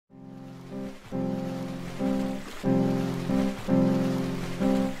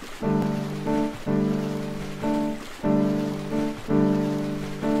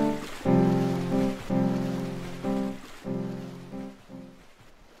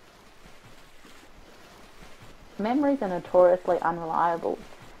Memories are notoriously unreliable,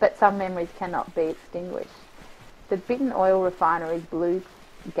 but some memories cannot be extinguished. The Bittern oil refinery's blue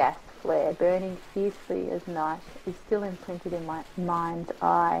gas flare, burning fiercely as night, is still imprinted in my mind's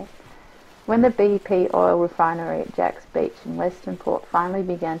eye. When the BP oil refinery at Jack's Beach in Western Port finally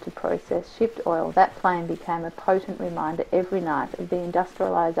began to process shipped oil, that flame became a potent reminder every night of the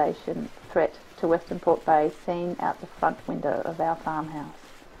industrialisation threat to Western Port Bay seen out the front window of our farmhouse.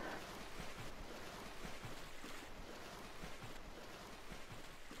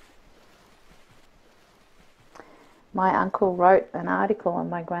 My uncle wrote an article on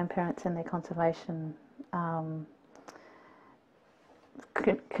my grandparents and their conservation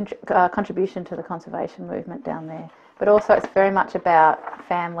contribution to the conservation movement down there. But also it's very much about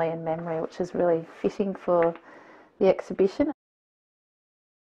family and memory, which is really fitting for the exhibition.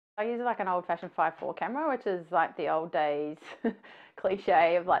 I use like an old-fashioned 5.4 camera, which is like the old days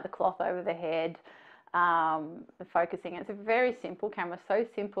cliche of like the cloth over the head, the focusing. It's a very simple camera, so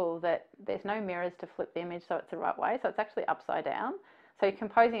simple that there's no mirrors to flip the image so it's the right way. So it's actually upside down. So you're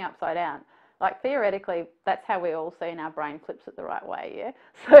composing upside down. Like theoretically, that's how we all see in our brain, flips it the right way, yeah?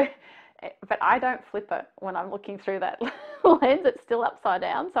 So, but I don't flip it when I'm looking through that lens, it's still upside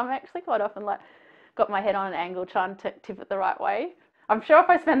down. So I'm actually quite often like, got my head on an angle trying to tip it the right way. I'm sure if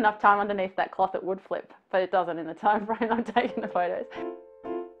I spend enough time underneath that cloth it would flip, but it doesn't in the time frame I'm taking the photos.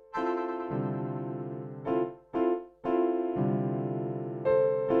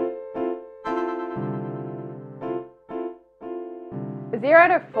 0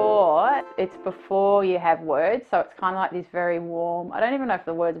 to 4, it's before you have words, so it's kind of like this very warm, I don't even know if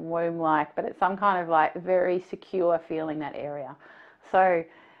the word's womb-like, but it's some kind of like very secure feeling, that area. So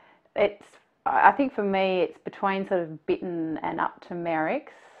it's, I think for me, it's between sort of Bittern and up to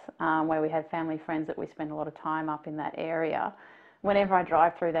Merricks, where we have family friends that we spend a lot of time up in that area. Whenever I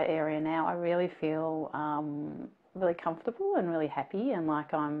drive through that area now, I really feel really comfortable and really happy, and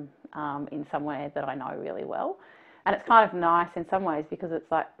like I'm in somewhere that I know really well. And it's kind of nice in some ways because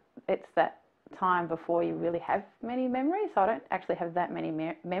it's like, it's that time before you really have many memories. So I don't actually have that many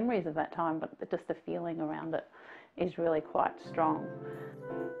memories of that time, but just the feeling around it is really quite strong.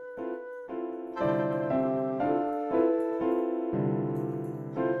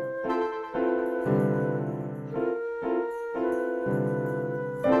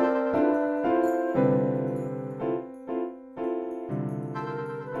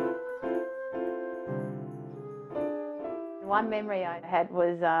 One memory I had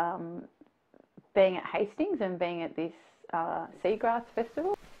was being at Hastings and being at this seagrass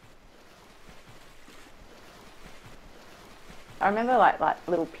festival. I remember like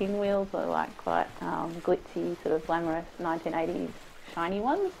little pinwheels, or like quite glitzy, sort of glamorous 1980s shiny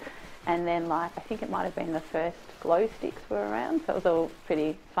ones, and then like I think it might have been the first glow sticks were around, so it was all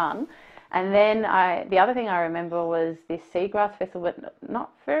pretty fun. And then the other thing I remember was this seagrass festival, but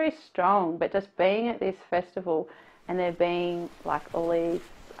not very strong, but just being at this festival and there being like all these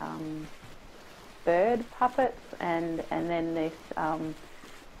bird puppets and then this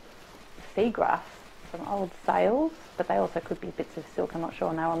seagrass from old sails, but they also could be bits of silk, I'm not sure,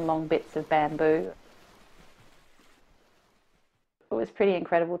 and they were on long bits of bamboo. It was pretty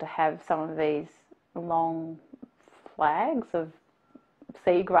incredible to have some of these long flags of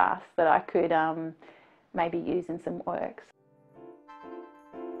seagrass that I could maybe use in some works.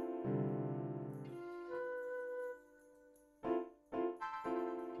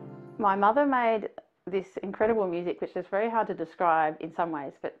 My mother made this incredible music, which is very hard to describe in some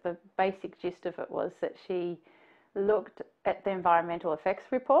ways, but the basic gist of it was that she looked at the environmental effects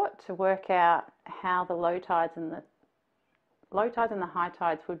report to work out how the low tides and the high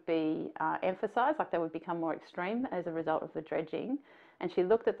tides would be emphasised, like they would become more extreme as a result of the dredging. And she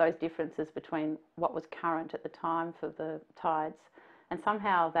looked at those differences between what was current at the time for the tides, and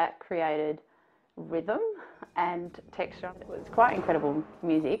somehow that created rhythm and texture. It was quite incredible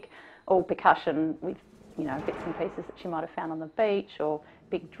music, all percussion with, you know, bits and pieces that she might have found on the beach, or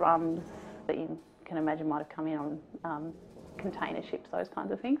big drums that you can imagine might have come in on container ships, those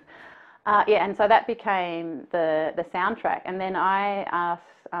kinds of things. Yeah, and so that became the soundtrack. And then I asked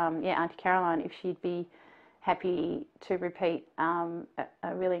Auntie Caroline if she'd be happy to repeat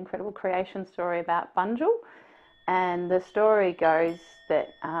a really incredible creation story about Bunjil. And the story goes that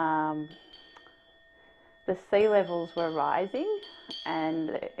the sea levels were rising,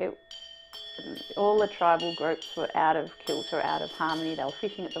 and all the tribal groups were out of kilter, out of harmony. They were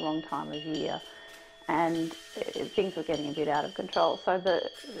fishing at the wrong time of year, and things were getting a bit out of control. So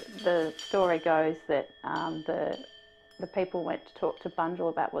the story goes that the people went to talk to Bunjil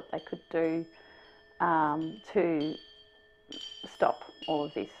about what they could do to stop all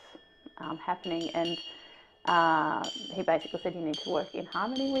of this happening, and he basically said you need to work in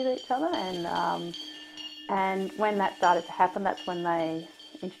harmony with each other, and when that started to happen, that's when they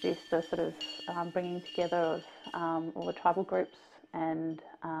introduced the sort of bringing together of all the tribal groups, and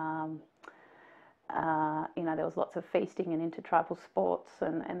you know, there was lots of feasting and intertribal sports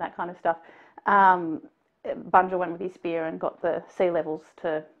and that kind of stuff. Bunjil went with his spear and got the sea levels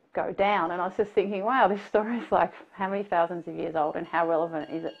to go down, and I was just thinking, wow, this story is like how many thousands of years old, and how relevant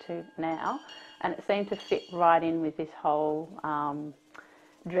is it to now? And it seemed to fit right in with this whole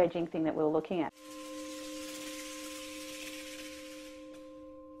dredging thing that we were looking at.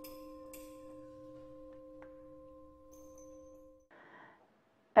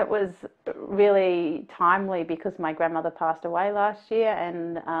 It was really timely because my grandmother passed away last year,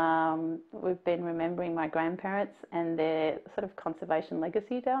 and we've been remembering my grandparents and their sort of conservation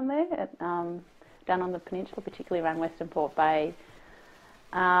legacy down there, down on the peninsula, particularly around Western Port Bay.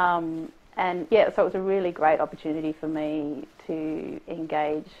 And yeah, so it was a really great opportunity for me to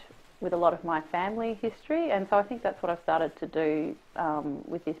engage with a lot of my family history, and so I think that's what I've started to do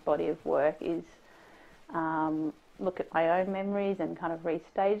with this body of work, is look at my own memories and kind of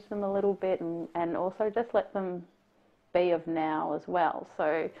restage them a little bit, and also just let them be of now as well.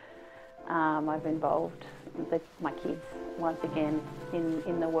 So I've involved my kids once again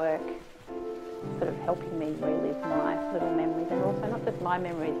in the work, sort of helping me relive my little memories, and also not just my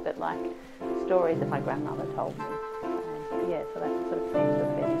memories, but like stories that my grandmother told me. Yeah, so that sort of seems to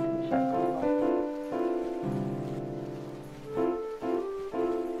fit.